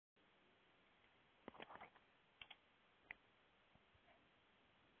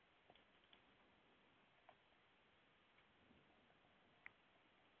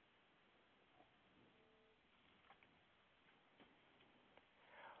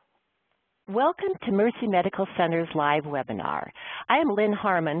Welcome to Mercy Medical Center's live webinar. I am Lynn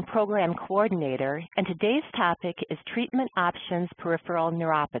Harmon, Program Coordinator, and today's topic is Treatment Options Peripheral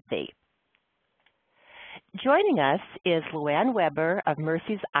Neuropathy. Joining us is Luann Weber of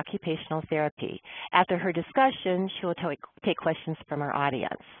Mercy's Occupational Therapy. After her discussion, she will take questions from our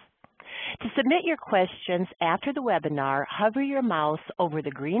audience. To submit your questions after the webinar, hover your mouse over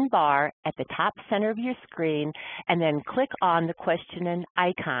the green bar at the top center of your screen and then click on the question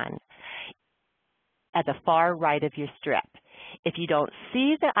icon at the far right of your strip. If you don't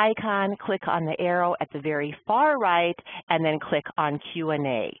see the icon, click on the arrow at the very far right and then click on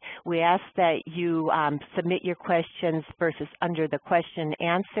Q&A. We ask that you submit your questions versus under the question and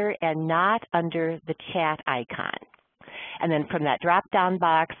answer and not under the chat icon. And then from that drop-down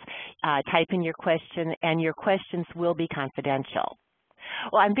box, type in your question, and your questions will be confidential.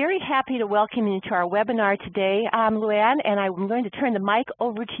 Well, I'm very happy to welcome you to our webinar today, Luann, and I'm going to turn the mic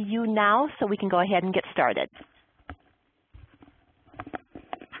over to you now so we can go ahead and get started.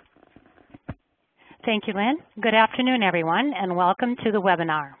 Thank you, Lynn. Good afternoon, everyone, and welcome to the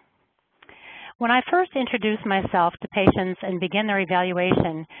webinar. When I first introduce myself to patients and begin their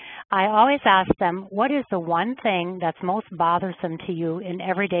evaluation, I always ask them, what is the one thing that's most bothersome to you in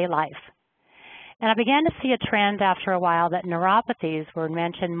everyday life? And I began to see a trend after a while that neuropathies were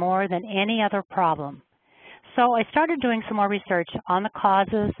mentioned more than any other problem. So I started doing some more research on the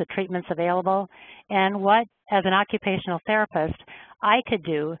causes, the treatments available, and what, as an occupational therapist, I could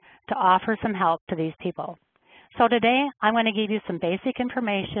do to offer some help to these people. So today, I'm going to give you some basic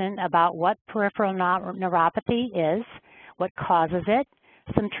information about what peripheral neuropathy is, what causes it,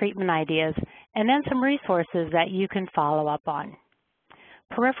 some treatment ideas, and then some resources that you can follow up on.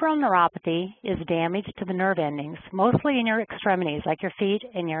 Peripheral neuropathy is damage to the nerve endings, mostly in your extremities, like your feet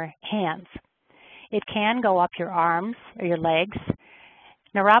and your hands. It can go up your arms or your legs.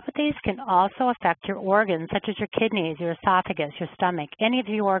 Neuropathies can also affect your organs, such as your kidneys, your esophagus, your stomach, any of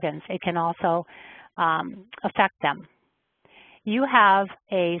your organs. It can also affect them. You have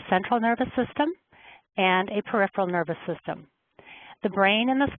a central nervous system and a peripheral nervous system. The brain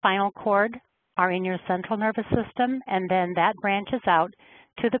and the spinal cord are in your central nervous system, and then that branches out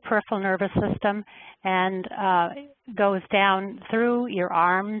to the peripheral nervous system and goes down through your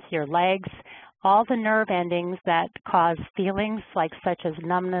arms, your legs, all the nerve endings that cause feelings such as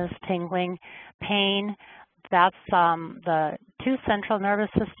numbness, tingling, pain. That's the two central nervous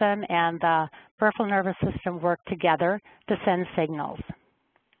system and the peripheral nervous system work together to send signals.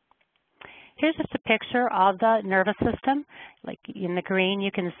 Here's just a picture of the nervous system. Like in the green,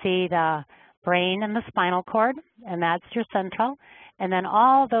 you can see the brain and the spinal cord, and that's your central. And then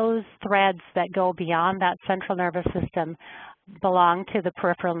all those threads that go beyond that central nervous system belong to the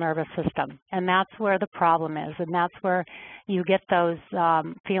peripheral nervous system. And that's where the problem is, and that's where you get those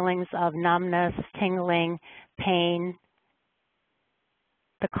feelings of numbness, tingling, pain.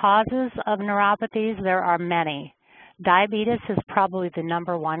 The causes of neuropathies, there are many. Diabetes is probably the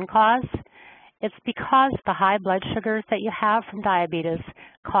 #1 cause. It's because the high blood sugars that you have from diabetes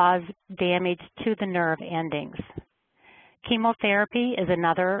cause damage to the nerve endings. Chemotherapy is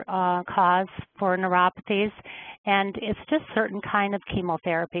another cause for neuropathies, and it's just certain kind of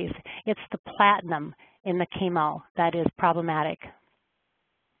chemotherapies. It's the platinum in the chemo that is problematic.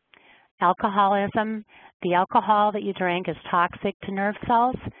 Alcoholism, the alcohol that you drink is toxic to nerve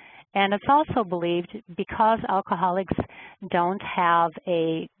cells, and it's also believed because alcoholics don't have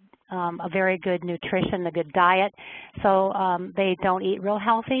a very good nutrition, a good diet, so they don't eat real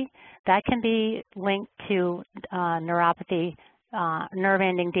healthy. That can be linked to neuropathy, nerve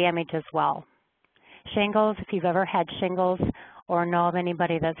ending damage as well. Shingles, if you've ever had shingles or know of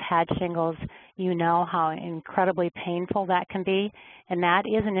anybody that's had shingles, you know how incredibly painful that can be, and that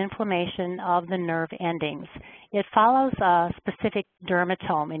is an inflammation of the nerve endings. It follows a specific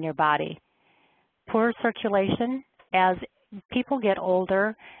dermatome in your body. Poor circulation, as people get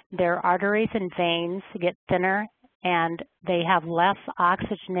older, their arteries and veins get thinner and they have less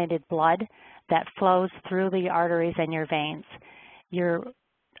oxygenated blood that flows through the arteries and your veins. Your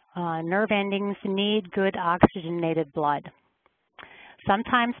nerve endings need good oxygenated blood.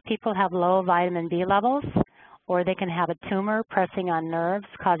 Sometimes people have low vitamin B levels, or they can have a tumor pressing on nerves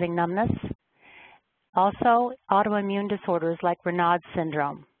causing numbness. Also, autoimmune disorders like Raynaud's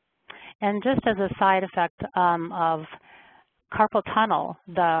syndrome. And just as a side effect of carpal tunnel,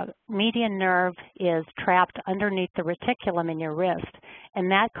 the median nerve is trapped underneath the reticulum in your wrist,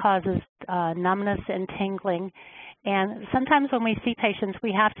 and that causes numbness and tingling And sometimes when we see patients,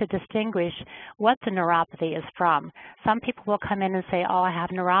 we have to distinguish what the neuropathy is from. Some people will come in and say, oh, I have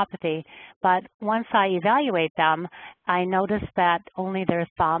neuropathy, but once I evaluate them, I notice that only their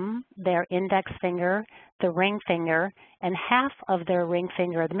thumb, their index finger, the ring finger, and half of their ring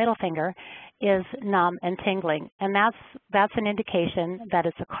finger, the middle finger, is numb and tingling. And that's an indication that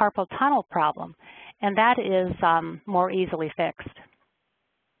it's a carpal tunnel problem, and that is more easily fixed.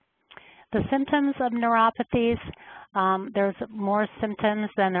 The symptoms of neuropathies, there's more symptoms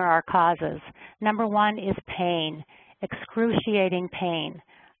than there are causes. Number one is pain, excruciating pain.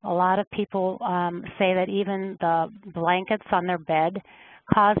 A lot of people say that even the blankets on their bed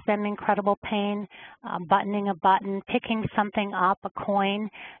cause them incredible pain. Buttoning a button, picking something up, a coin,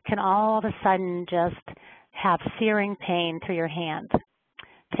 can all of a sudden just have searing pain through your hand.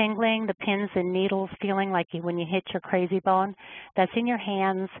 Tingling, the pins and needles, feeling like when you hit your crazy bone, that's in your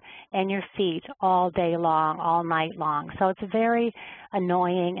hands and your feet all day long, all night long. So it's very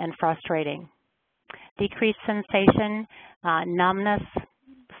annoying and frustrating. Decreased sensation, numbness,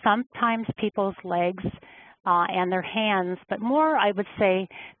 sometimes people's legs and their hands, but more I would say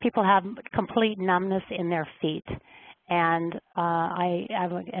people have complete numbness in their feet. And I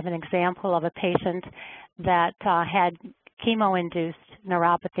have an example of a patient that had chemo-induced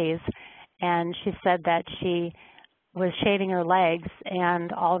neuropathies, and she said that she was shaving her legs,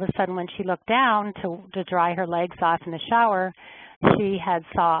 and all of a sudden when she looked down to dry her legs off in the shower, she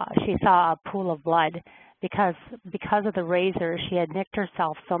saw a pool of blood because of the razor. She had nicked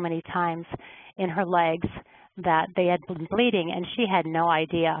herself so many times in her legs that they had been bleeding, and she had no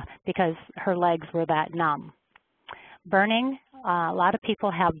idea because her legs were that numb. Burning, a lot of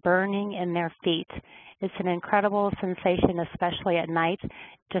people have burning in their feet. It's an incredible sensation, especially at night. It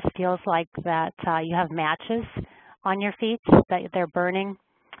just feels like that you have matches on your feet, that they're burning.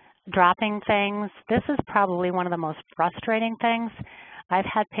 Dropping things. This is probably one of the most frustrating things. I've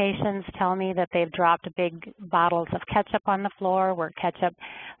had patients tell me that they've dropped big bottles of ketchup on the floor where ketchup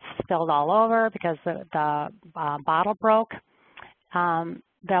spilled all over because the bottle broke.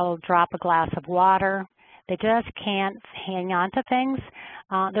 They'll drop a glass of water. They just can't hang on to things.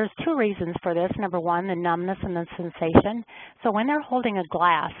 There's two reasons for this. Number one, the numbness and the sensation. So when they're holding a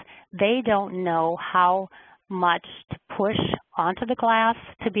glass, they don't know how much to push onto the glass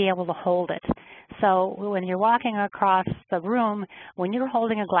to be able to hold it. So when you're walking across the room, when you're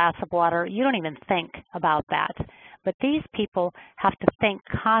holding a glass of water, you don't even think about that. But these people have to think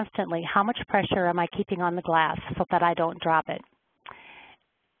constantly, how much pressure am I keeping on the glass so that I don't drop it?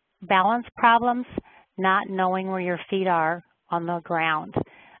 Balance problems, not knowing where your feet are on the ground.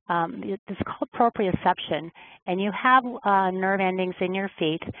 It's called proprioception, and you have nerve endings in your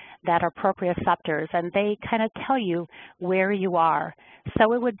feet that are proprioceptors, and they kind of tell you where you are.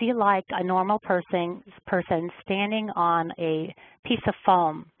 So it would be like a normal person standing on a piece of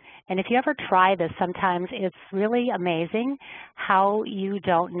foam. And if you ever try this, sometimes it's really amazing how you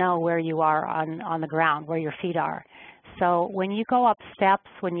don't know where you are on the ground, where your feet are. So when you go up steps,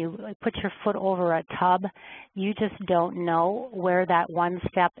 when you put your foot over a tub, you just don't know where that one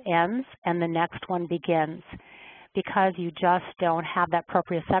step ends and the next one begins because you just don't have that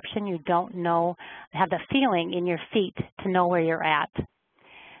proprioception. You don't have the feeling in your feet to know where you're at.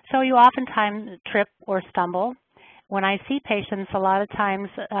 So you oftentimes trip or stumble. When I see patients, a lot of times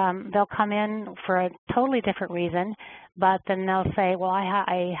they'll come in for a totally different reason, but then they'll say, well,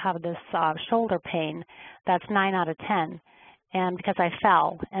 I have this shoulder pain. That's 9 out of 10, and because I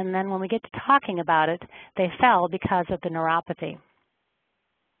fell. And then when we get to talking about it, they fell because of the neuropathy.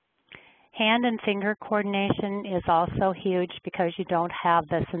 Hand and finger coordination is also huge because you don't have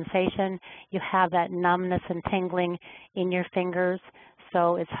the sensation. You have that numbness and tingling in your fingers.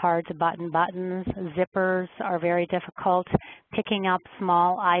 So it's hard to button buttons. Zippers are very difficult. Picking up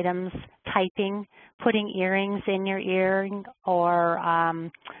small items, typing, putting earrings in your earring, or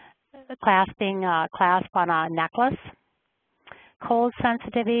clasping a clasp on a necklace. Cold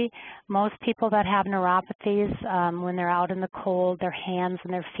sensitivity, most people that have neuropathies, when they're out in the cold, their hands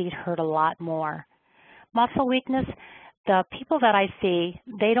and their feet hurt a lot more. Muscle weakness, the people that I see,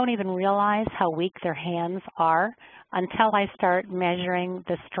 they don't even realize how weak their hands are until I start measuring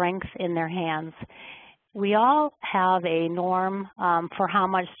the strength in their hands. We all have a norm for how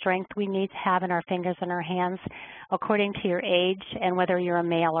much strength we need to have in our fingers and our hands according to your age and whether you're a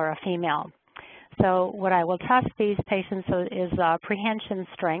male or a female. So what I will test these patients is prehension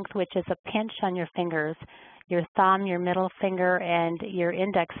strength, which is a pinch on your fingers, your thumb, your middle finger, and your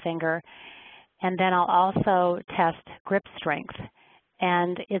index finger. And then I'll also test grip strength.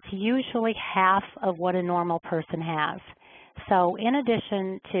 And it's usually half of what a normal person has. So in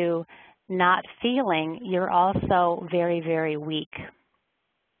addition to not feeling, you're also very, very weak.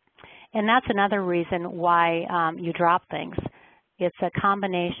 And that's another reason why you drop things. It's a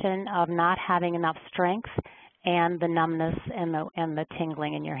combination of not having enough strength and the numbness and the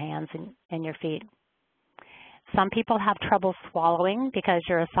tingling in your hands and your feet. Some people have trouble swallowing because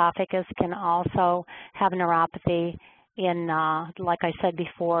your esophagus can also have neuropathy. Like I said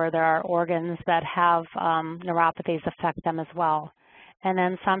before, there are organs that have neuropathies affect them as well. And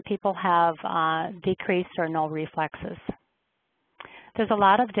then some people have decreased or no reflexes. There's a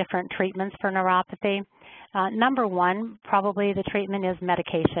lot of different treatments for neuropathy. Number one, probably the treatment is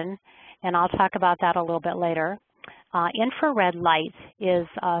medication, and I'll talk about that a little bit later. Infrared light is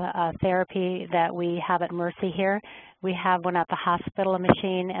a therapy that we have at Mercy here. We have one at the hospital, a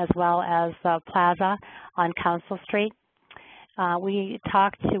machine, as well as Plaza on Council Street. We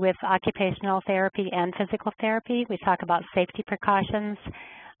talk with occupational therapy and physical therapy. We talk about safety precautions.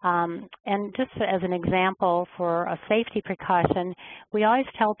 And just as an example for a safety precaution, we always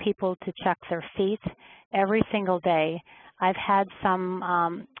tell people to check their feet every single day. I've had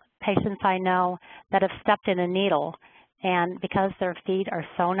some patients I know that have stepped in a needle, and because their feet are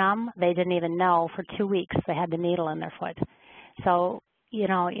so numb, they didn't even know for 2 weeks they had the needle in their foot. So, you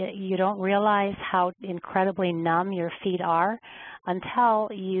know, you don't realize how incredibly numb your feet are until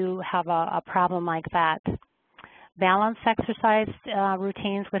you have a problem like that. Balance exercise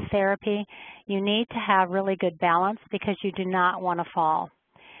routines with therapy. You need to have really good balance because you do not want to fall.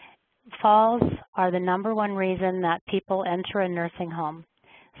 Falls are the #1 reason that people enter a nursing home.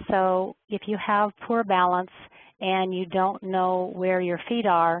 So if you have poor balance and you don't know where your feet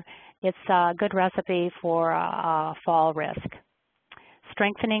are, it's a good recipe for a fall risk.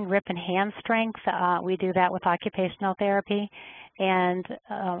 Strengthening grip and hand strength, we do that with occupational therapy. And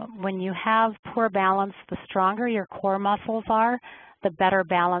when you have poor balance, the stronger your core muscles are, the better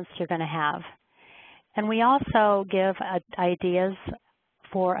balance you're going to have. And we also give ideas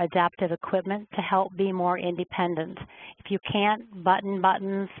for adaptive equipment to help be more independent. If you can't button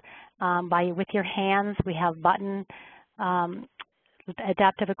buttons with your hands, we have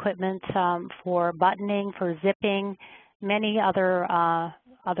adaptive equipment for buttoning, for zipping, many other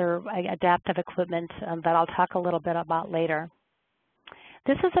adaptive equipment that I'll talk a little bit about later.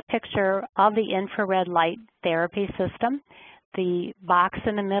 This is a picture of the infrared light therapy system. The box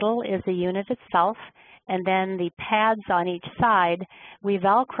in the middle is the unit itself, and then the pads on each side, we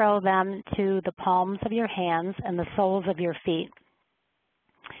Velcro them to the palms of your hands and the soles of your feet.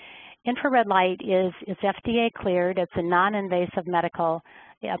 Infrared light is FDA cleared. It's a non-invasive medical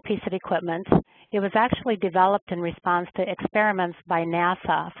piece of equipment. It was actually developed in response to experiments by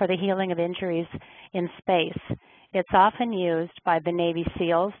NASA for the healing of injuries in space. It's often used by the Navy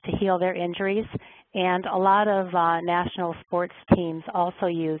SEALs to heal their injuries, and a lot of national sports teams also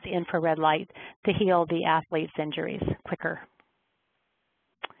use infrared light to heal the athletes' injuries quicker.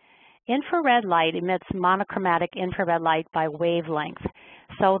 Infrared light emits monochromatic infrared light by wavelength.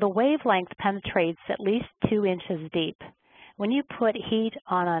 So the wavelength penetrates at least 2 inches deep. When you put heat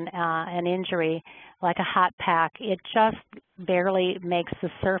on an injury, like a hot pack, it just barely makes the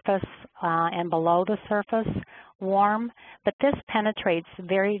surface and below the surface warm, but this penetrates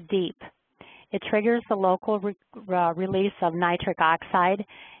very deep. It triggers the local release of nitric oxide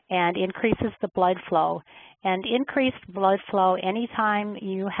and increases the blood flow. And increased blood flow, anytime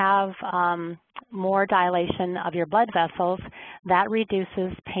you have more dilation of your blood vessels, that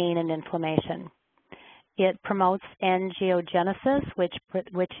reduces pain and inflammation. It promotes angiogenesis, which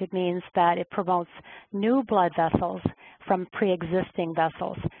means that it promotes new blood vessels from pre-existing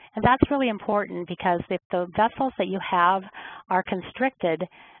vessels. And that's really important because if the vessels that you have are constricted,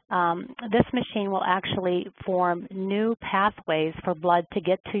 this machine will actually form new pathways for blood to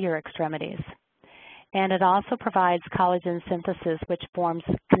get to your extremities. And it also provides collagen synthesis, which forms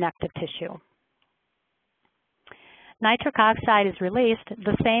connective tissue. Nitric oxide is released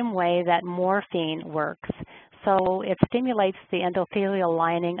the same way that morphine works. So it stimulates the endothelial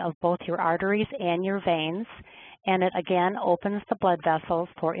lining of both your arteries and your veins, and it again opens the blood vessels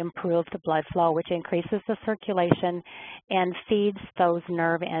for improved blood flow, which increases the circulation and feeds those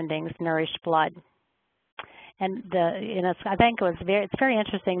nerve endings nourished blood. And I think it's very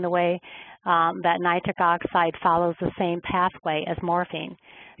interesting the way that nitric oxide follows the same pathway as morphine.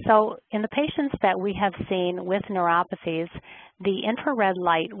 So in the patients that we have seen with neuropathies, the infrared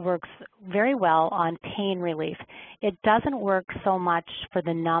light works very well on pain relief. It doesn't work so much for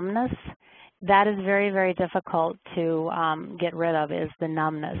the numbness. That is very, very difficult to get rid of, is the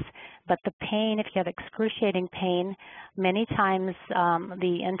numbness. But the pain, if you have excruciating pain, many times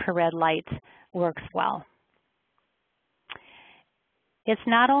the infrared light works well. It's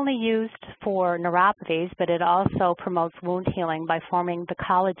not only used for neuropathies, but it also promotes wound healing by forming the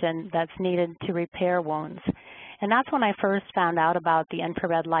collagen that's needed to repair wounds. And that's when I first found out about the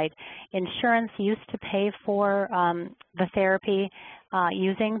infrared light. Insurance used to pay for the therapy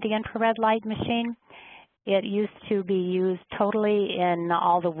using the infrared light machine. It used to be used totally in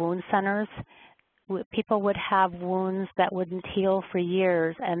all the wound centers. People would have wounds that wouldn't heal for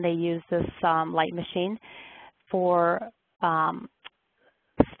years, and they used this light machine for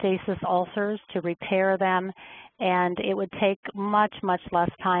stasis ulcers to repair them, and it would take much, much less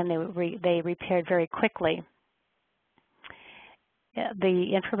time. They repaired very quickly.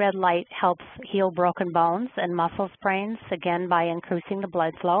 The infrared light helps heal broken bones and muscle sprains, again, by increasing the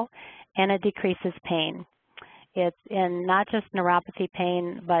blood flow, and it decreases pain. It's in not just neuropathy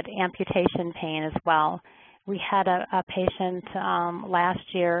pain, but amputation pain as well. We had a patient last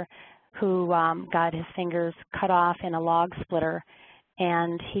year who got his fingers cut off in a log splitter,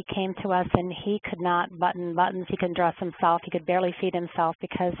 and he came to us and he could not button buttons. He couldn't dress himself. He could barely feed himself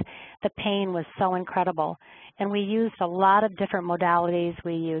because the pain was so incredible. And we used a lot of different modalities.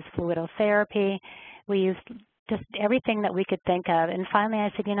 We used fluidotherapy. We used just everything that we could think of. And finally I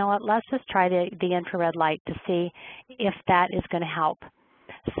said, you know what, let's just try the infrared light to see if that is going to help.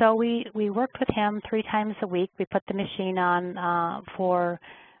 So we worked with him 3 times a week. We put the machine on for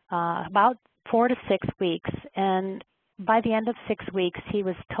about 4 to 6 weeks. And by the end of 6 weeks, he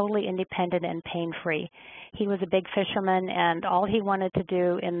was totally independent and pain-free. He was a big fisherman, and all he wanted to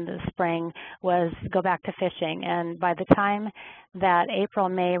do in the spring was go back to fishing. And by the time that April,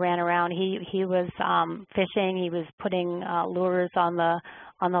 May ran around, he was fishing. He was putting lures on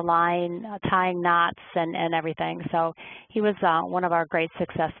the line, tying knots and everything. So he was one of our great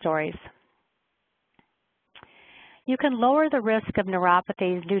success stories. You can lower the risk of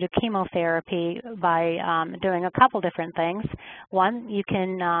neuropathies due to chemotherapy by doing a couple different things. One, you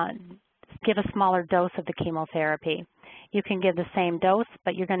can give a smaller dose of the chemotherapy. You can give the same dose,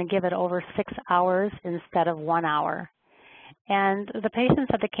 but you're going to give it over 6 hours instead of 1 hour. And the patients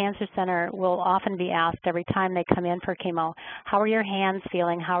at the Cancer Center will often be asked every time they come in for chemo, how are your hands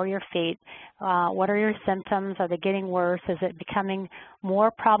feeling? How are your feet? What are your symptoms? Are they getting worse? Is it becoming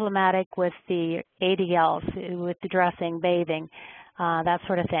more problematic with the ADLs, with the dressing, bathing, that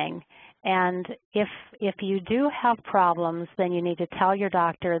sort of thing? And if you do have problems, then you need to tell your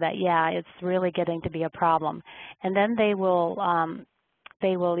doctor that, yeah, it's really getting to be a problem. And then they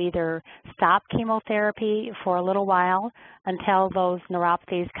will either stop chemotherapy for a little while until those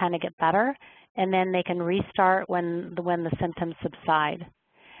neuropathies kind of get better, and then they can restart when the symptoms subside.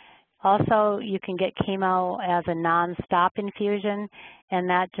 Also, you can get chemo as a non-stop infusion, and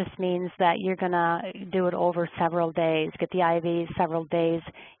that just means that you're going to do it over several days, get the IV several days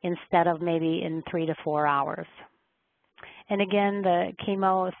instead of maybe in 3 to 4 hours. And again, the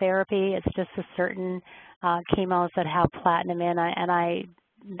chemotherapy, it's just a certain chemos that have platinum in, and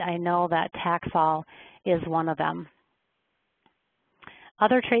I know that Taxol is one of them.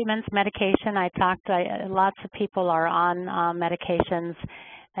 Other treatments, medication, lots of people are on medications,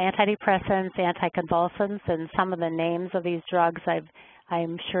 antidepressants, anticonvulsants, and some of the names of these drugs,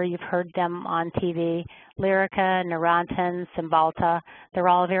 I'm sure you've heard them on TV. Lyrica, Neurontin, Cymbalta, they're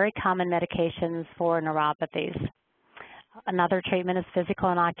all very common medications for neuropathies. Another treatment is physical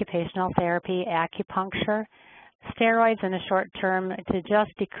and occupational therapy, acupuncture, steroids in the short term to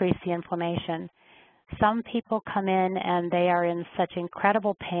just decrease the inflammation. Some people come in and they are in such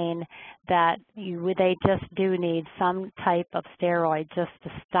incredible pain that they just do need some type of steroid just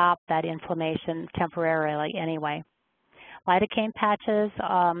to stop that inflammation temporarily anyway. Lidocaine patches,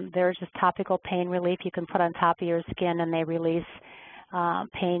 they're just topical pain relief you can put on top of your skin, and they release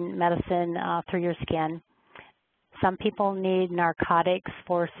pain medicine through your skin. Some people need narcotics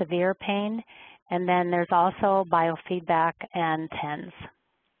for severe pain, and then there's also biofeedback and TENS.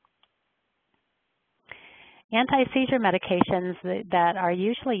 Anti-seizure medications that are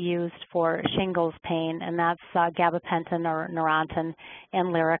usually used for shingles pain, and that's gabapentin or Neurontin and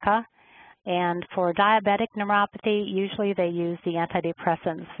Lyrica. And for diabetic neuropathy, usually they use the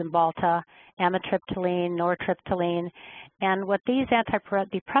antidepressants, Cymbalta, amitriptyline, nortriptyline. And what these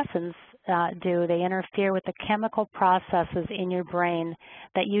antidepressants do, they interfere with the chemical processes in your brain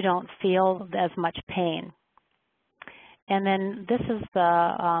that you don't feel as much pain. And then this is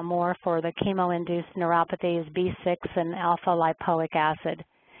the more for the chemo-induced neuropathies, B6 and alpha-lipoic acid.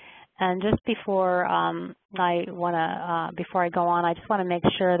 And just before before I go on, I just want to make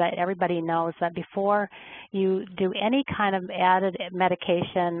sure that everybody knows that before you do any kind of added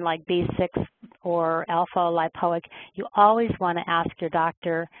medication like B6 or alpha-lipoic, you always want to ask your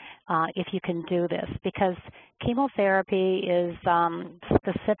doctor if you can do this, because chemotherapy is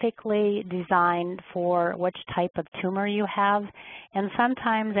specifically designed for which type of tumor you have, and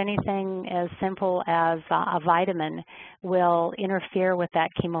sometimes anything as simple as a vitamin will interfere with that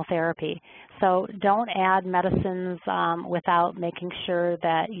chemotherapy. So don't add medicines without making sure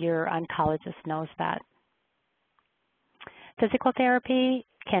that your oncologist knows that. Physical therapy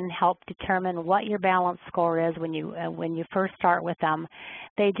can help determine what your balance score is when you first start with them.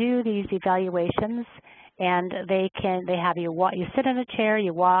 They do these evaluations, and they have you sit in a chair,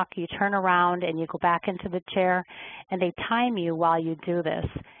 you walk, you turn around, and you go back into the chair, and they time you while you do this.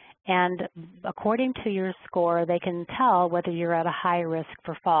 And according to your score, they can tell whether you're at a high risk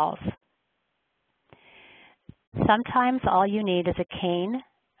for falls. Sometimes all you need is a cane,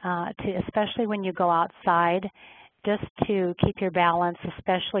 especially when you go outside, just to keep your balance,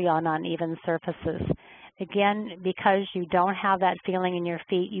 especially on uneven surfaces. Again, because you don't have that feeling in your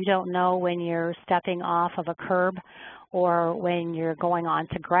feet, you don't know when you're stepping off of a curb or when you're going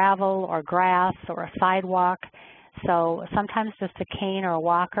onto gravel or grass or a sidewalk. So sometimes just a cane or a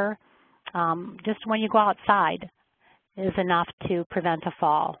walker, just when you go outside, is enough to prevent a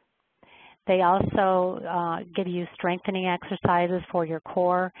fall. They also give you strengthening exercises for your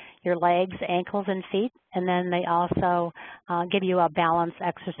core, your legs, ankles, and feet, and then they also give you a balance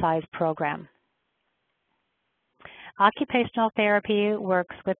exercise program. Occupational therapy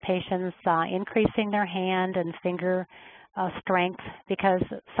works with patients increasing their hand and finger strength, because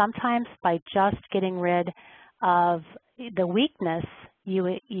sometimes by just getting rid of the weakness,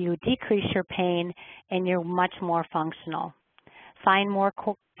 you decrease your pain and you're much more functional. Fine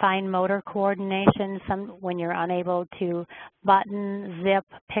motor coordination, when you're unable to button, zip,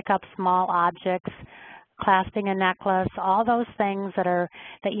 pick up small objects, clasping a necklace, all those things that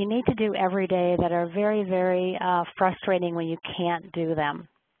you need to do every day that are very, very frustrating when you can't do them.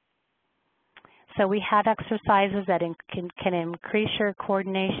 So we have exercises that can increase your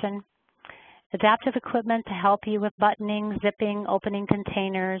coordination. Adaptive equipment to help you with buttoning, zipping, opening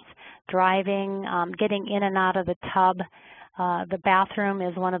containers, driving, getting in and out of the tub. The bathroom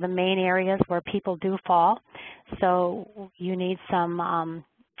is one of the main areas where people do fall, so you need some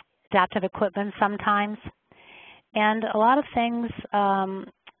adaptive equipment sometimes. And a lot of things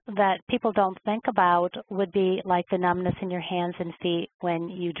that people don't think about would be like the numbness in your hands and feet when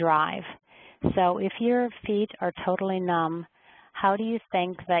you drive. So if your feet are totally numb, how do you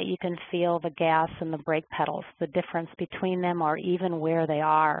think that you can feel the gas and the brake pedals, the difference between them or even where they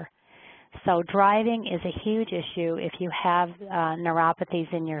are? So driving is a huge issue if you have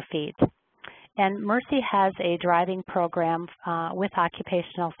neuropathies in your feet. And Mercy has a driving program with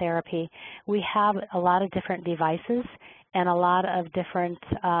occupational therapy. We have a lot of different devices and a lot of different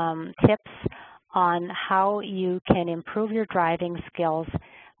tips on how you can improve your driving skills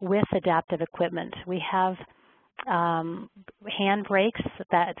with adaptive equipment. We have hand brakes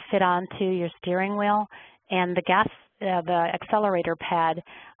that fit onto your steering wheel and the accelerator pad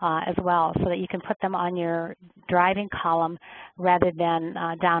as well, so that you can put them on your driving column rather than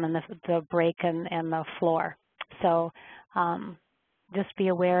down in the brake and the floor. So just be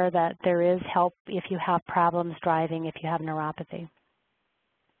aware that there is help if you have problems driving, if you have neuropathy.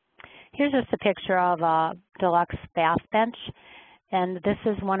 Here's just a picture of a deluxe bath bench. And this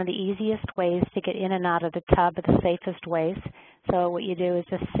is one of the easiest ways to get in and out of the tub, the safest ways. So what you do is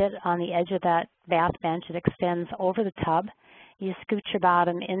just sit on the edge of that bath bench. It extends over the tub. You scoot your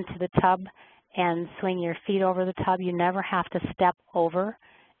bottom into the tub and swing your feet over the tub. You never have to step over.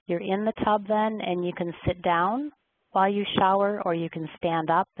 You're in the tub then, and you can sit down while you shower, or you can stand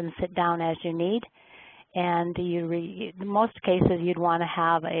up and sit down as you need. And in most cases, you'd want to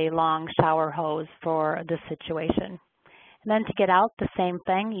have a long shower hose for this situation. And then to get out, the same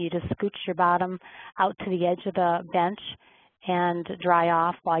thing. You just scooch your bottom out to the edge of the bench and dry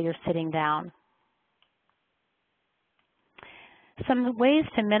off while you're sitting down. Some ways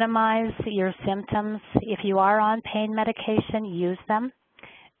to minimize your symptoms. If you are on pain medication, use them.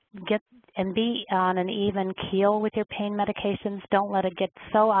 And be on an even keel with your pain medications. Don't let it get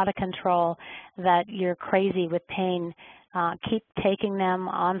so out of control that you're crazy with pain. Keep taking them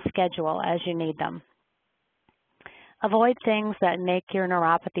on schedule as you need them. Avoid things that make your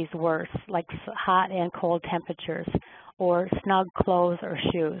neuropathies worse, like hot and cold temperatures or snug clothes or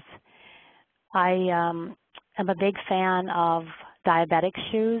shoes. I am a big fan of diabetic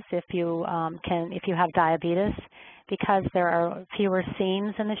shoes if you have diabetes, because there are fewer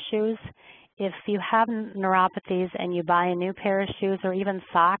seams in the shoes. If you have neuropathies and you buy a new pair of shoes or even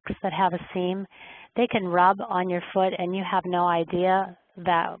socks that have a seam, they can rub on your foot and you have no idea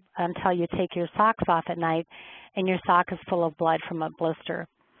that until you take your socks off at night and your sock is full of blood from a blister.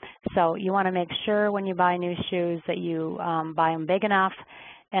 So you want to make sure when you buy new shoes that you buy them big enough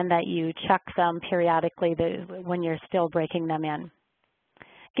and that you check them periodically when you're still breaking them in.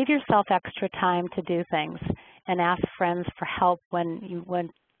 Give yourself extra time to do things and ask friends for help when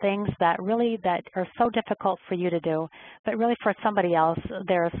things that are so difficult for you to do, but really for somebody else,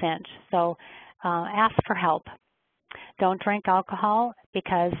 they're a cinch. So ask for help. Don't drink alcohol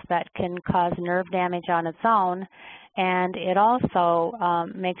because that can cause nerve damage on its own, and it also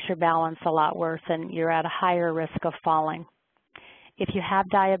makes your balance a lot worse and you're at a higher risk of falling. If you have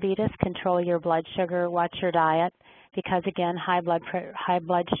diabetes, control your blood sugar, watch your diet, because again, high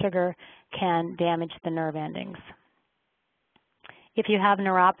blood sugar can damage the nerve endings. If you have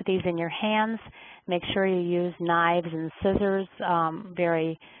neuropathies in your hands, make sure you use knives and scissors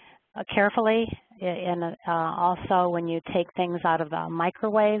very carefully, and also when you take things out of the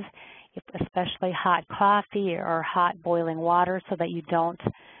microwave, especially hot coffee or hot boiling water, so that you don't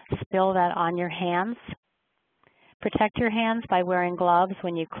spill that on your hands. Protect your hands by wearing gloves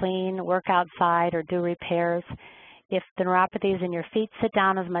when you clean, work outside, or do repairs. If the neuropathy is in your feet, sit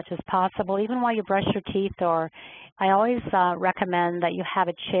down as much as possible, even while you brush your teeth, or I always recommend that you have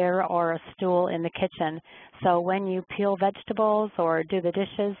a chair or a stool in the kitchen. So when you peel vegetables or do the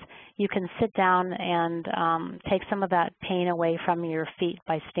dishes, you can sit down and take some of that pain away from your feet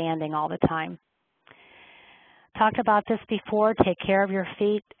by standing all the time. Talked about this before. Take care of your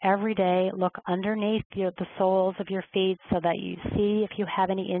feet every day. Look underneath the soles of your feet so that you see if you have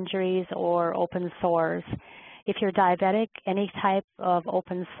any injuries or open sores. If you're diabetic, any type of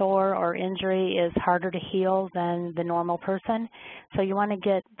open sore or injury is harder to heal than the normal person, so you want to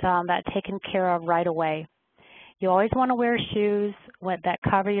get that taken care of right away. You always want to wear shoes that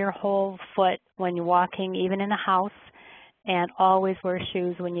cover your whole foot when you're walking, even in the house, and always wear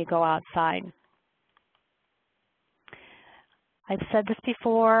shoes when you go outside. I've said this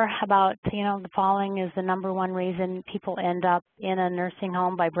before about, the falling is the #1 reason people end up in a nursing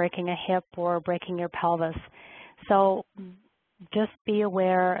home by breaking a hip or breaking your pelvis. So just be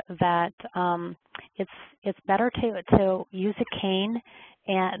aware that it's better to use a cane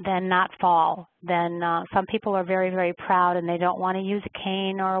than not fall. Then some people are very, very proud and they don't want to use a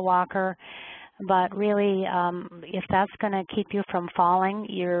cane or a walker. But really, if that's going to keep you from falling,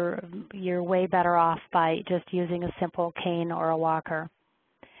 you're way better off by just using a simple cane or a walker.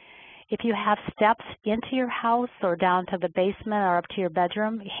 If you have steps into your house or down to the basement or up to your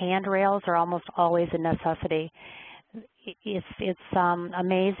bedroom, handrails are almost always a necessity. It's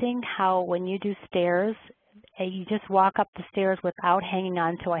amazing how when you do stairs, you just walk up the stairs without hanging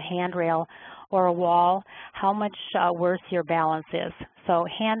onto a handrail or a wall, how much worse your balance is. So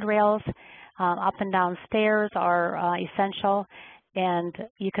handrails up and down stairs are essential, and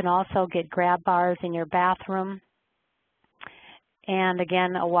you can also get grab bars in your bathroom. And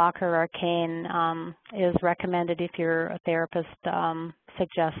again, a walker or a cane is recommended if your therapist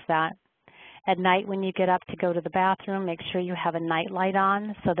suggests that. At night when you get up to go to the bathroom, make sure you have a night light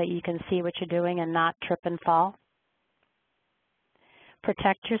on so that you can see what you're doing and not trip and fall.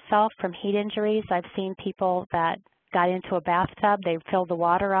 Protect yourself from heat injuries. I've seen people that got into a bathtub, they filled the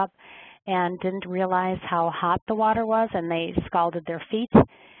water up and didn't realize how hot the water was, and they scalded their feet.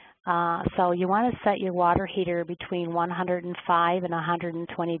 So you want to set your water heater between 105 and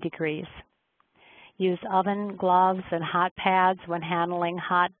 120 degrees. Use oven gloves and hot pads when handling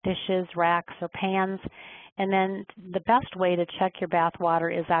hot dishes, racks, or pans. And then the best way to check your bath water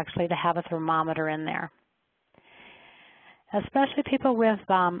is actually to have a thermometer in there. Especially people with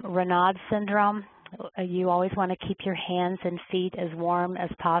Raynaud's syndrome, you always want to keep your hands and feet as warm as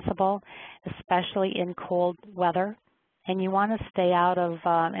possible, especially in cold weather. And you want to stay out of,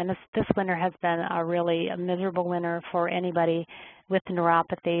 and this winter has been a really miserable winter for anybody with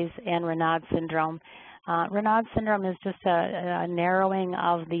neuropathies and Raynaud's syndrome. Raynaud's syndrome is just a narrowing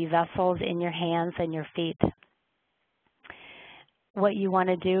of the vessels in your hands and your feet. What you want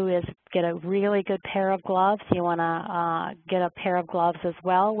to do is get a really good pair of gloves. You want to get a pair of gloves as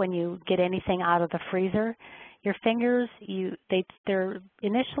well when you get anything out of the freezer. Your fingers, they're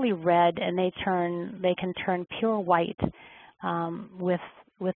initially red, and they can turn pure white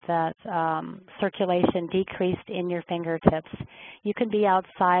with that circulation decreased in your fingertips. You can be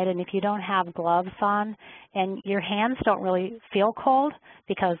outside, and if you don't have gloves on, and your hands don't really feel cold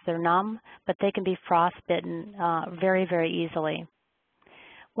because they're numb, but they can be frostbitten very, very easily.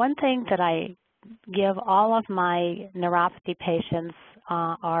 One thing that I give all of my neuropathy patients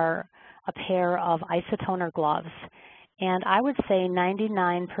are a pair of isotoner gloves. And I would say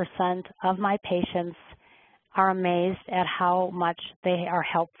 99% of my patients are amazed at how much they are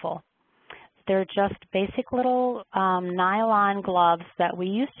helpful. They're just basic little nylon gloves that we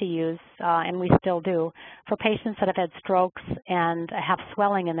used to use, and we still do, for patients that have had strokes and have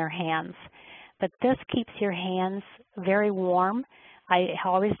swelling in their hands. But this keeps your hands very warm. I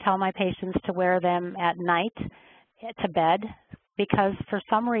always tell my patients to wear them at night to bed, because for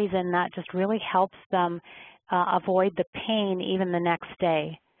some reason that just really helps them avoid the pain even the next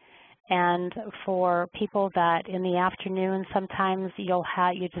day. And for people that in the afternoon, sometimes you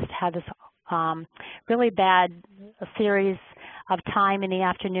just have this really bad series of time in the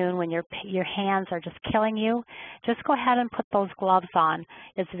afternoon when your hands are just killing you, just go ahead and put those gloves on.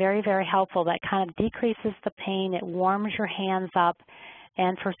 It's very, very helpful. That kind of decreases the pain. It warms your hands up,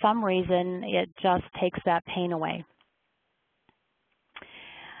 and for some reason, it just takes that pain away.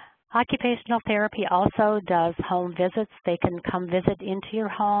 Occupational therapy also does home visits. They can come visit into your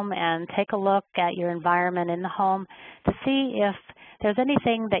home and take a look at your environment in the home to see if there's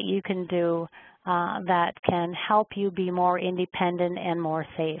anything that you can do that can help you be more independent and more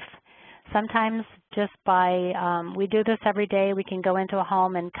safe. Sometimes just by, we do this every day, we can go into a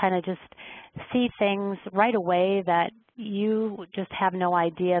home and kind of just see things right away that you just have no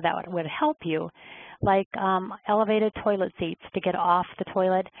idea that would help you. Like elevated toilet seats to get off the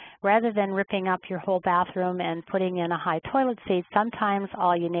toilet. Rather than ripping up your whole bathroom and putting in a high toilet seat, sometimes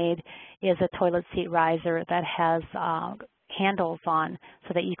all you need is a toilet seat riser that has handles on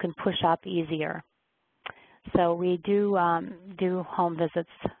so that you can push up easier. So we do home visits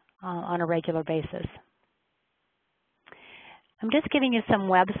on a regular basis. I'm just giving you some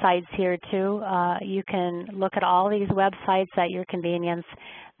websites here too. You can look at all these websites at your convenience.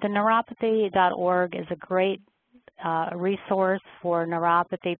 The neuropathy.org is a great resource for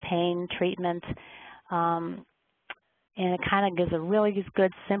neuropathy pain treatment, and it kind of gives a really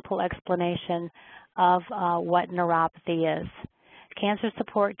good, simple explanation of what neuropathy is. Cancer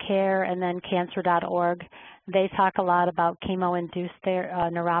Support Care and then cancer.org, they talk a lot about chemo-induced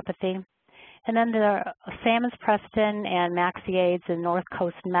neuropathy. And then the Sammons Preston and MaxiAids and North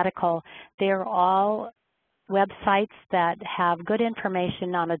Coast Medical, they're all websites that have good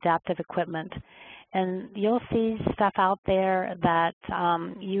information on adaptive equipment. And you'll see stuff out there that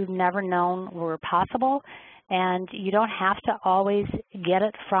you've never known were possible, and you don't have to always get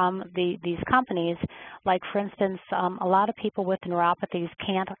it from these companies. Like, for instance, a lot of people with neuropathies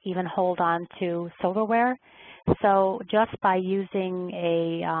can't even hold on to silverware. So just by using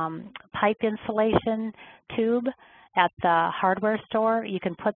a pipe insulation tube at the hardware store, you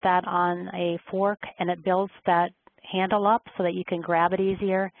can put that on a fork and it builds that handle up so that you can grab it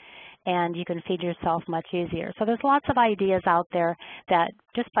easier and you can feed yourself much easier. So there's lots of ideas out there that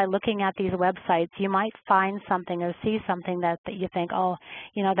just by looking at these websites, you might find something or see something that you think, oh,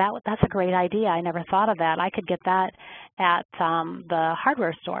 you know, that's a great idea. I never thought of that. I could get that at the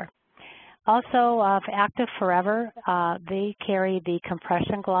hardware store. Also, Active Forever, they carry the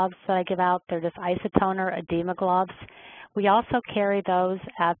compression gloves that I give out. They're just isotoner edema gloves. We also carry those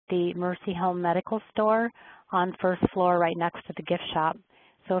at the Mercy Home Medical Store on first floor right next to the gift shop.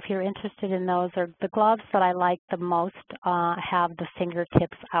 So if you're interested in those, or the gloves that I like the most have the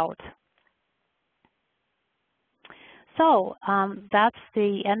fingertips out. So that's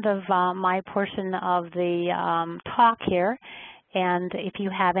the end of my portion of the talk here. And if you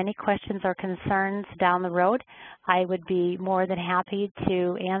have any questions or concerns down the road, I would be more than happy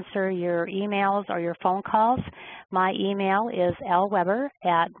to answer your emails or your phone calls. My email is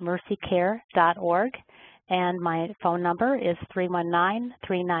lweber@mercycare.org, and my phone number is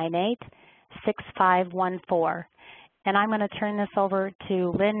 319-398-6514. And I'm going to turn this over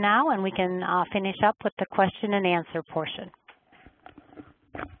to Lynn now, and we can finish up with the question and answer portion.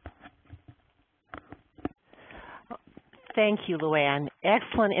 Thank you, Luann.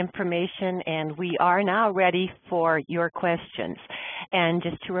 Excellent information, and we are now ready for your questions. And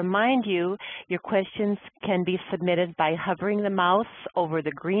just to remind you, your questions can be submitted by hovering the mouse over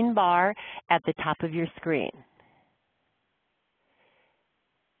the green bar at the top of your screen.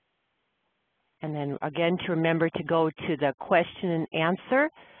 And then again, to remember to go to the question and answer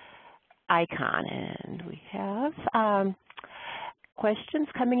icon. And we have questions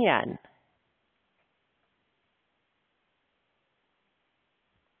coming in.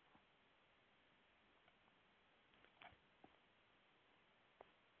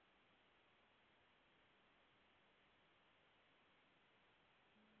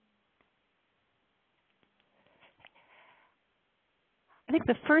 I think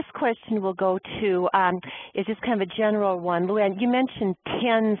the first question we'll go to is just kind of a general one. Luann, you mentioned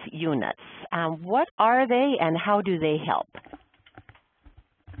TENS units. What are they and how do they help?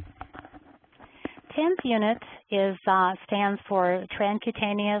 TENS unit stands for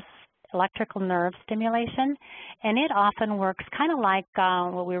transcutaneous electrical nerve stimulation, and it often works kind of like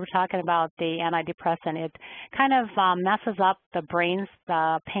what we were talking about, the antidepressant. It kind of messes up the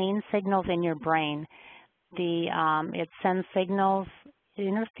pain signals in your brain. It sends signals, it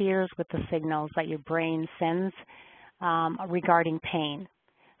interferes with the signals that your brain sends regarding pain.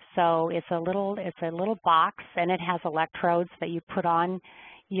 So it's a little box, and it has electrodes that you put on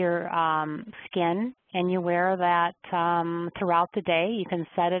your skin, and you wear that throughout the day. You can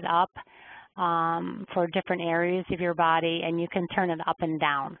set it up for different areas of your body, and you can turn it up and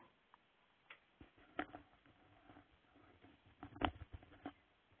down.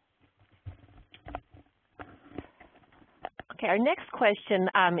 Okay, our next question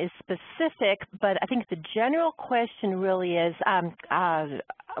is specific, but I think the general question really is,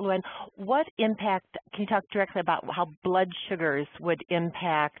 what impact, can you talk directly about how blood sugars would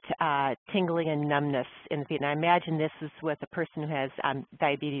impact tingling and numbness in the feet? And I imagine this is with a person who has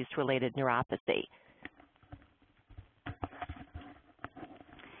diabetes-related neuropathy.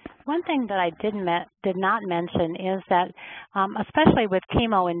 One thing that I did not mention is that, especially with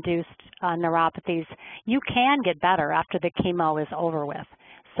chemo-induced neuropathies, you can get better after the chemo is over with.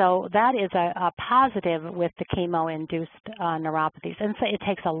 So that is a positive with the chemo-induced neuropathies. And so it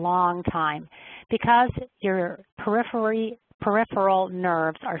takes a long time because your peripheral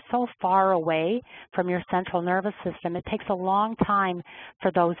nerves are so far away from your central nervous system, it takes a long time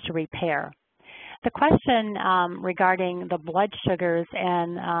for those to repair. The question regarding the blood sugars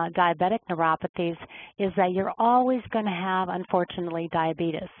and diabetic neuropathies is that you're always going to have, unfortunately,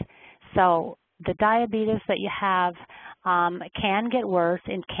 diabetes. So the diabetes that you have can get worse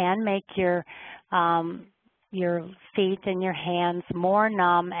and can make your feet and your hands more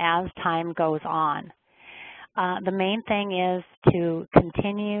numb as time goes on. The main thing is to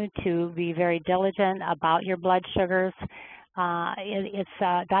continue to be very diligent about your blood sugars.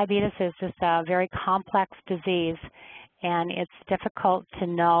 Diabetes is just a very complex disease, and it's difficult to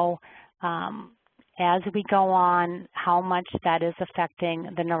know as we go on how much that is affecting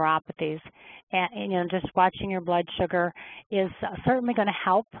the neuropathies. And just watching your blood sugar is certainly going to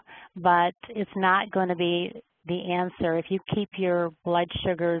help, but it's not going to be the answer. If you keep your blood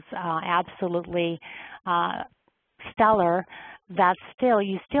sugars absolutely stellar,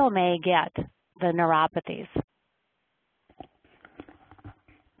 you still may get the neuropathies.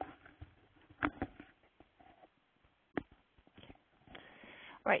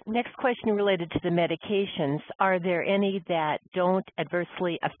 All right, next question related to the medications. Are there any that don't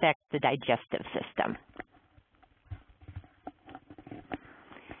adversely affect the digestive system?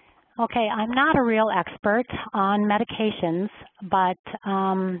 Okay, I'm not a real expert on medications, but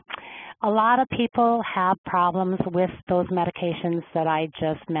a lot of people have problems with those medications that I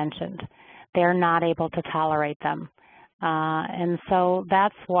just mentioned. They're not able to tolerate them. And so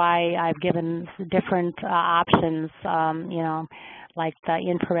that's why I've given different options, like the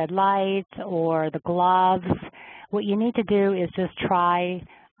infrared light or the gloves. What you need to do is just try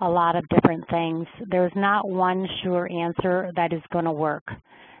a lot of different things. There's not one sure answer that is going to work.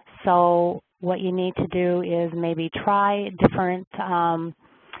 So what you need to do is maybe try different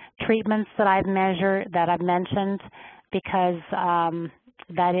treatments that I've mentioned, because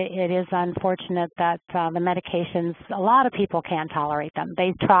it is unfortunate that the medications, a lot of people can't tolerate them.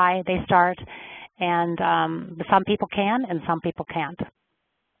 They try, they start, and some people can and some people can't.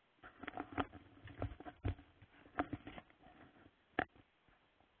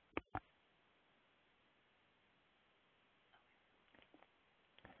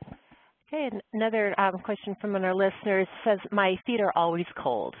 Okay, another question from one of our listeners says, my feet are always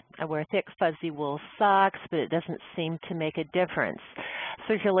cold. I wear thick fuzzy wool socks, but it doesn't seem to make a difference.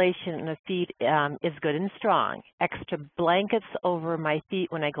 Circulation in the feet is good and strong. Extra blankets over my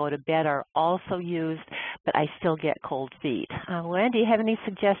feet when I go to bed are also used, but I still get cold feet. Len, do you have any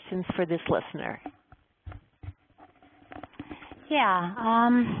suggestions for this listener? Yeah,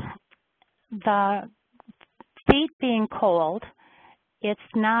 the feet being cold, it's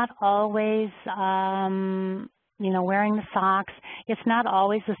not always, wearing the socks. It's not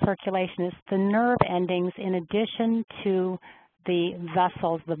always the circulation. It's the nerve endings in addition to the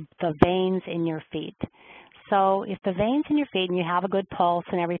vessels, the veins in your feet. So if the veins in your feet and you have a good pulse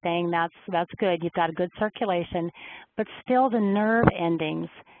and everything, that's good. You've got a good circulation, but still the nerve endings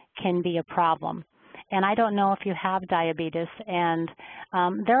can be a problem. And I don't know if you have diabetes, and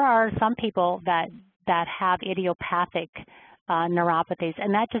there are some people that have idiopathic neuropathies,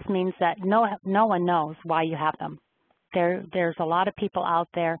 and that just means that no one knows why you have them. There's a lot of people out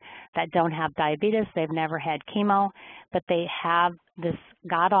there that don't have diabetes, they've never had chemo, but they have this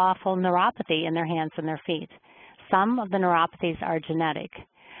god-awful neuropathy in their hands and their feet. Some of the neuropathies are genetic.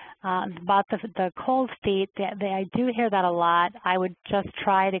 About the cold feet, I do hear that a lot. I would just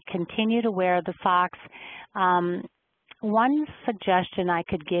try to continue to wear the socks. One suggestion I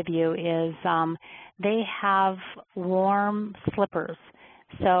could give you is they have warm slippers.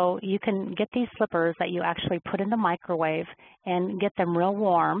 So you can get these slippers that you actually put in the microwave and get them real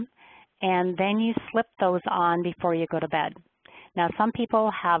warm, and then you slip those on before you go to bed. Now, some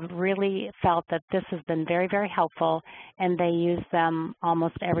people have really felt that this has been very, very helpful, and they use them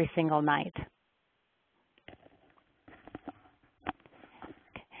almost every single night.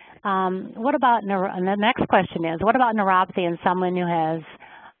 What about, and the next question is, what about neuropathy in someone who has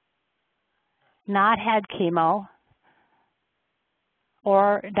not had chemo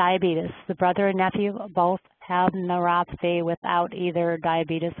or diabetes? The brother and nephew both have neuropathy without either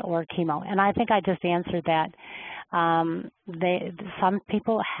diabetes or chemo. And I think I just answered that. Some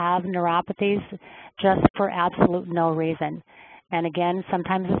people have neuropathies just for absolute no reason. And again,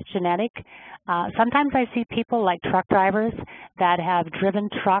 sometimes it's genetic. Sometimes I see people like truck drivers that have driven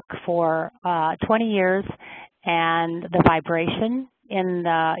truck for 20 years, and the vibration in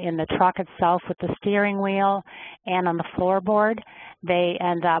the truck itself with the steering wheel and on the floorboard, they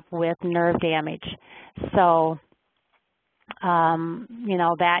end up with nerve damage. So, you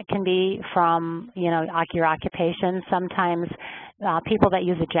know, that can be from, you know, your occupation. Sometimes people that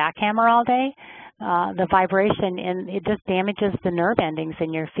use a jackhammer all day, the vibration, and it just damages the nerve endings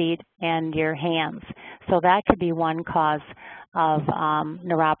in your feet and your hands. So that could be one cause of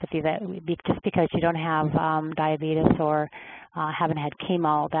neuropathy, that just because you don't have diabetes or haven't had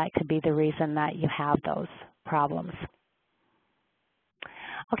chemo, that could be the reason that you have those problems.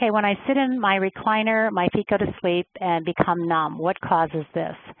 Okay, when I sit in my recliner, my feet go to sleep and become numb. What causes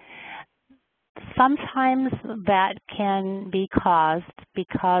this? Sometimes that can be caused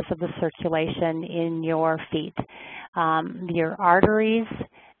because of the circulation in your feet. Your arteries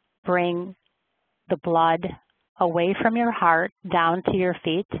bring the blood away from your heart down to your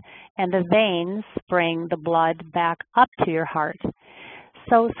feet, and the veins bring the blood back up to your heart.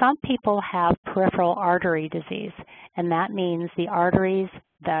 So some people have peripheral artery disease, and that means the arteries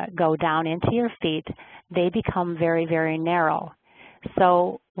that go down into your feet, they become very, very narrow.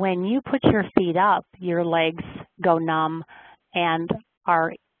 So when you put your feet up, your legs go numb and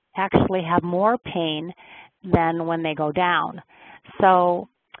actually have more pain than when they go down. So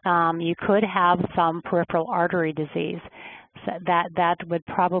you could have some peripheral artery disease. So that would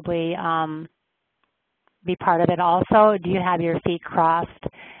probably be part of it. Also, do you have your feet crossed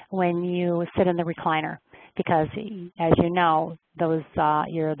when you sit in the recliner? Because, as you know, those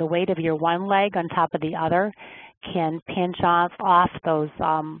the weight of your one leg on top of the other can pinch off those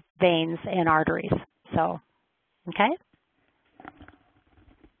veins and arteries. So, okay?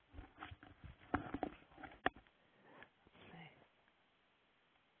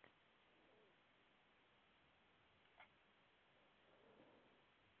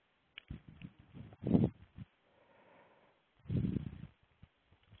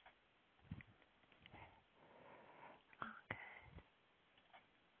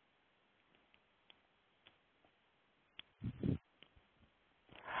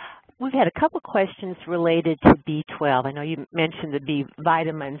 We've had a couple questions related to B12. I know you mentioned the B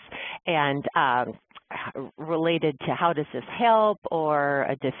vitamins, and related to how does this help, or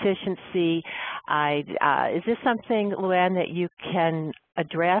a deficiency. Is this something, Luann, that you can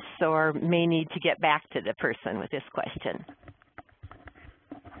address, or may need to get back to the person with this question?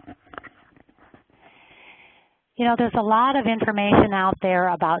 You know, there's a lot of information out there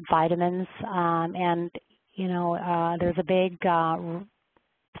about vitamins, and, you know, there's a big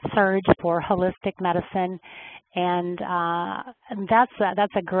surge for holistic medicine, and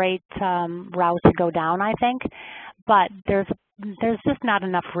that's a great route to go down, I think. But there's just not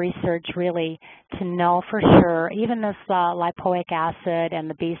enough research really to know for sure. Even this lipoic acid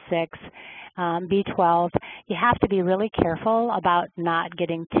and the B6, B12, you have to be really careful about not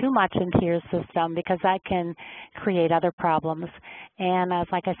getting too much into your system, because that can create other problems. And as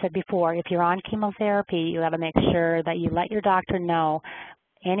like I said before, if you're on chemotherapy, you got to make sure that you let your doctor know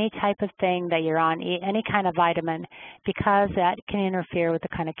any type of thing that you're on, any kind of vitamin, because that can interfere with the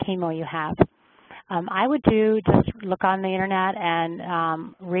kind of chemo you have. I would just look on the internet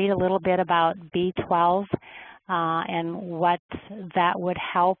and read a little bit about B12 and what that would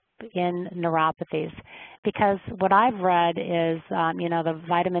help in neuropathies. Because what I've read is, you know, the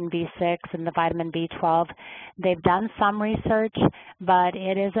vitamin B6 and the vitamin B12, they've done some research, but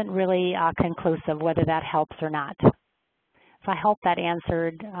it isn't really conclusive whether that helps or not. So I hope that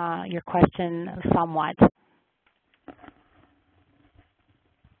answered your question somewhat.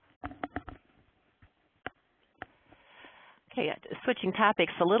 Okay, switching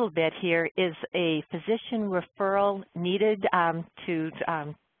topics a little bit here, is a physician referral needed to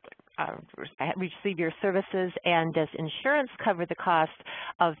receive your services, and does insurance cover the cost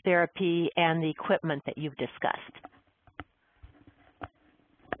of therapy and the equipment that you've discussed?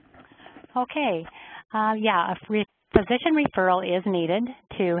 Okay, yeah, physician referral is needed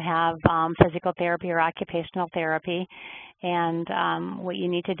to have physical therapy or occupational therapy, and what you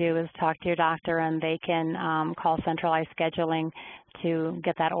need to do is talk to your doctor, and they can call centralized scheduling to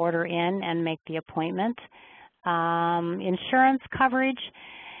get that order in and make the appointment. Insurance coverage,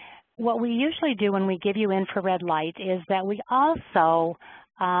 what we usually do when we give you infrared light is that we also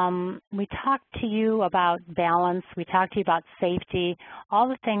we talk to you about balance, we talk to you about safety, all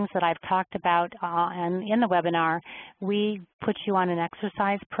the things that I've talked about and in the webinar. We put you on an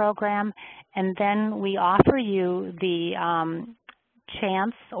exercise program, and then we offer you the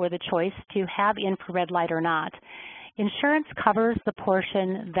chance or the choice to have infrared light or not. Insurance covers the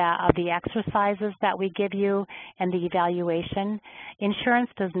portion of the exercises that we give you and the evaluation. Insurance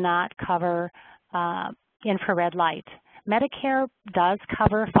does not cover infrared light. Medicare does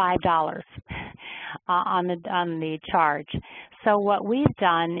cover $5 on the charge. So what we've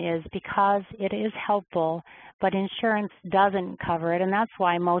done is, because it is helpful, but insurance doesn't cover it, and that's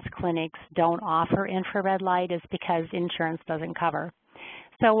why most clinics don't offer infrared light, is because insurance doesn't cover.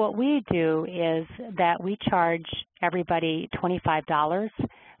 So what we do is that we charge everybody $25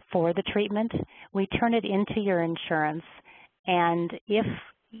 for the treatment. We turn it into your insurance, and if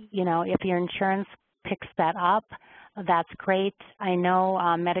your insurance picks that up, that's great. I know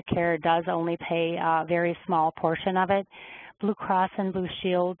Medicare does only pay a very small portion of it. Blue Cross and Blue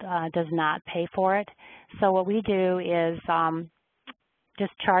Shield does not pay for it. So what we do is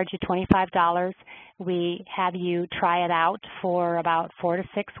just charge you $25. We have you try it out for about 4 to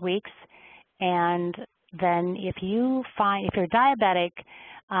 6 weeks, and then if you're diabetic,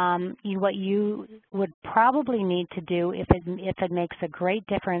 what you would probably need to do, if it makes a great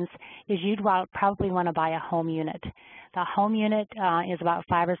difference, is you'd probably want to buy a home unit. The home unit is about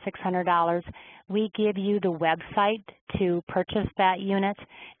 $500 or $600. We give you the website to purchase that unit,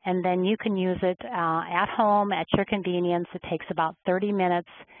 and then you can use it at home at your convenience. It takes about 30 minutes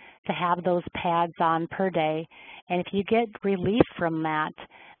to have those pads on per day, and if you get relief from that,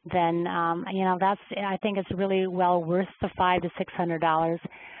 then I think it's really well worth the $500 to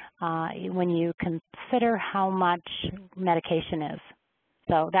 $600 when you consider how much medication is.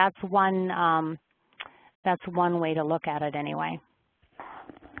 So that's one way to look at it anyway.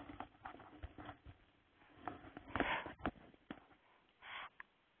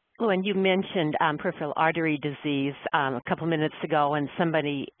 Oh, and you mentioned peripheral artery disease a couple minutes ago, and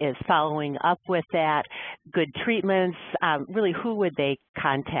somebody is following up with that. Good treatments, really who would they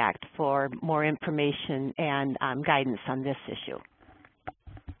contact for more information and guidance on this issue?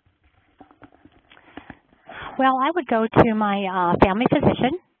 Well, I would go to my family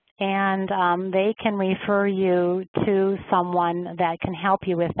physician, and they can refer you to someone that can help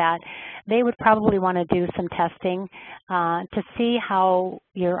you with that. They would probably want to do some testing to see how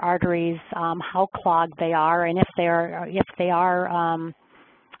your arteries, how clogged they are, and if they are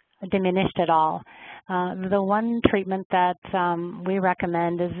diminished at all. The one treatment that we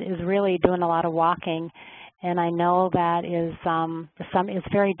recommend is really doing a lot of walking, and I know that is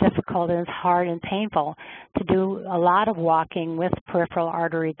very difficult and it's hard and painful to do a lot of walking with peripheral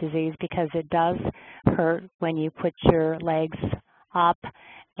artery disease, because it does hurt when you put your legs up,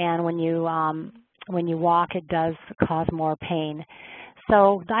 and when you walk, it does cause more pain.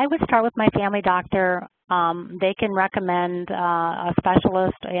 So I would start with my family doctor. They can recommend a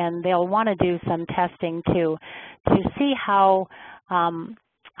specialist, and they'll want to do some testing too to see how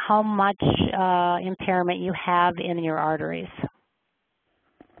much impairment you have in your arteries.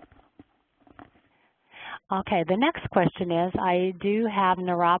 Okay, the next question is, I do have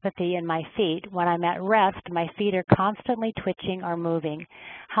neuropathy in my feet. When I'm at rest, my feet are constantly twitching or moving.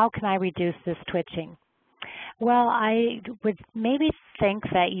 How can I reduce this twitching? Well, I would maybe think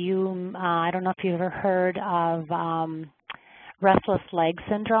that you, I don't know if you've ever heard of restless leg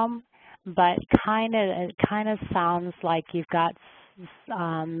syndrome, but it kind of sounds like you've got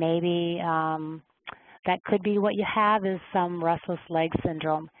maybe that could be what you have, is some restless leg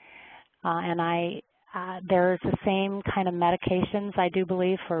syndrome. And there's the same kind of medications, I do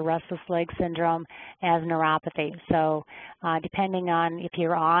believe, for restless leg syndrome as neuropathy. So depending on if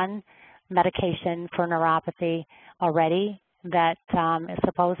you're on medication for neuropathy already, that is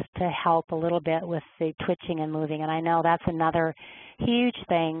supposed to help a little bit with the twitching and moving. And I know that's another huge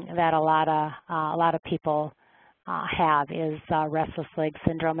thing that a lot of people have, is restless leg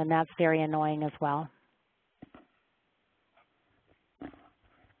syndrome, and that's very annoying as well.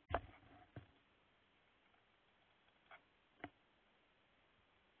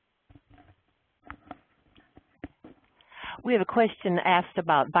 We have a question asked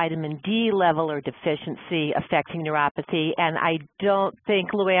about vitamin D level or deficiency affecting neuropathy, and I don't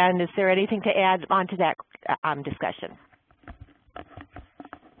think, Luann, is there anything to add on to that discussion?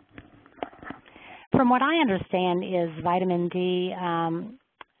 From what I understand is vitamin D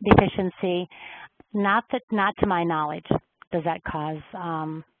deficiency, not to my knowledge, does that cause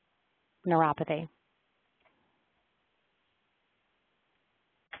neuropathy.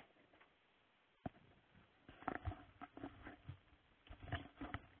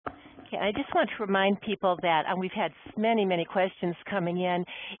 Okay, I just want to remind people that we've had many, many questions coming in.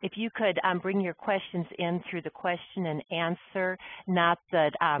 If you could bring your questions in through the question and answer, not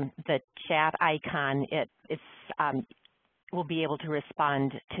the chat icon, we'll be able to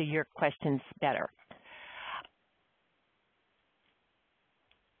respond to your questions better.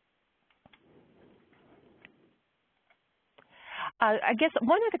 I guess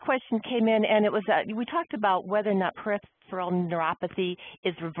one other question came in, and it was we talked about whether or not peripheral neuropathy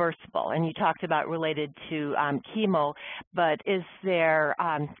is reversible, and you talked about related to chemo, but is there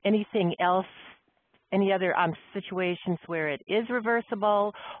anything else, any other situations where it is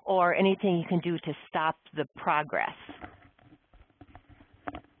reversible, or anything you can do to stop the progress?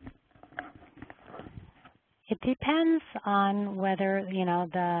 It depends on whether,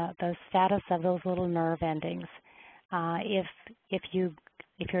 the status of those little nerve endings. If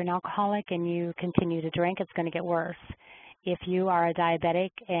you're an alcoholic and you continue to drink, it's going to get worse. If you are a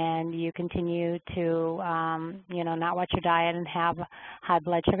diabetic and you continue to, not watch your diet and have high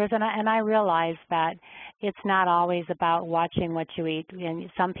blood sugars, and I realize that it's not always about watching what you eat.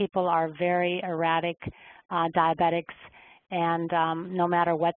 And some people are very erratic diabetics, and no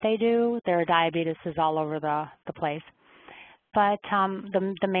matter what they do, their diabetes is all over the place. But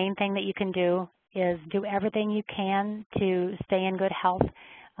the main thing that you can do is do everything you can to stay in good health.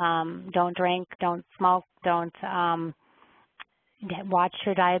 Don't drink, don't smoke, don't watch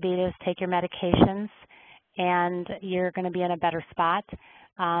your diabetes, take your medications, and you're going to be in a better spot.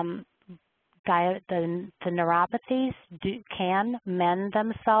 The neuropathies can mend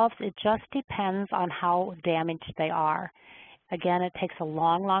themselves. It just depends on how damaged they are. Again, it takes a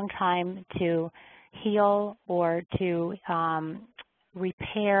long, long time to heal or to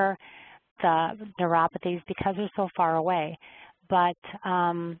repair the neuropathies because they're so far away. But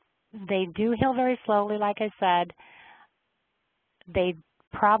they do heal very slowly, like I said. They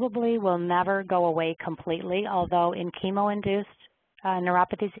probably will never go away completely, although in chemo-induced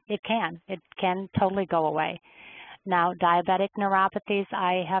neuropathies, it can totally go away. Now, diabetic neuropathies,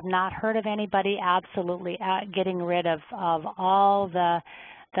 I have not heard of anybody absolutely getting rid of all the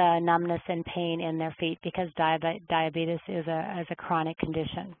numbness and pain in their feet because diabetes is a chronic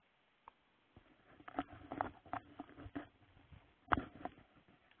condition.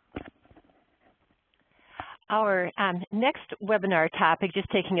 Our next webinar topic, just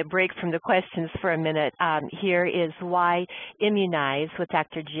taking a break from the questions for a minute here, is Why Immunize with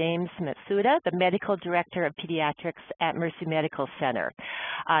Dr. James Matsuda, the Medical Director of Pediatrics at Mercy Medical Center.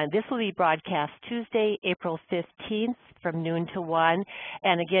 This will be broadcast Tuesday, April 15th from noon to 1,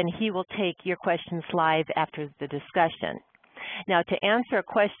 and again, he will take your questions live after the discussion. Now, to answer a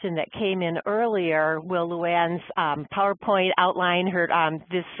question that came in earlier, will Luann's PowerPoint outline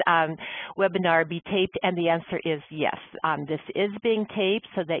this webinar be taped? And the answer is yes. This is being taped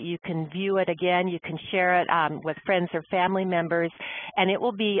so that you can view it again. You can share it with friends or family members, and it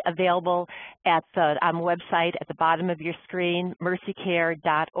will be available at the website at the bottom of your screen,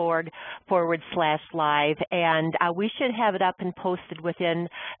 mercycare.org/live, and we should have it up and posted within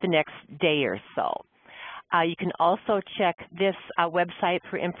the next day or so. You can also check this website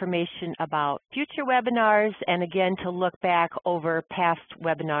for information about future webinars and, again, to look back over past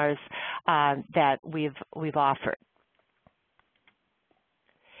webinars that we've offered.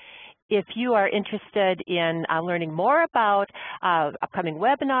 If you are interested in learning more about upcoming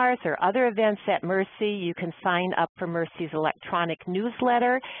webinars or other events at Mercy, you can sign up for Mercy's electronic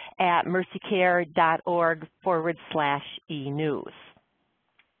newsletter at mercycare.org/e-news.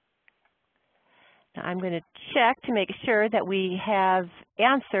 Now, I'm going to check to make sure that we have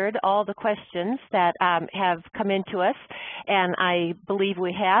answered all the questions that have come into us, and I believe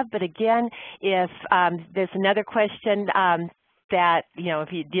we have. But again, if there's another question that,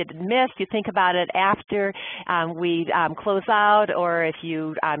 if you did miss, you think about it after we close out, or if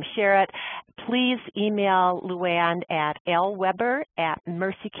you share it, please email Luann at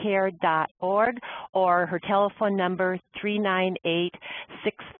lweber@mercycare.org or her telephone number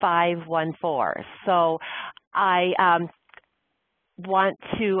 398-6514. So I want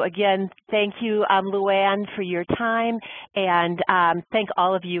to, again, thank you, Luann, for your time, and thank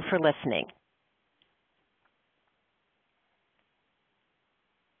all of you for listening.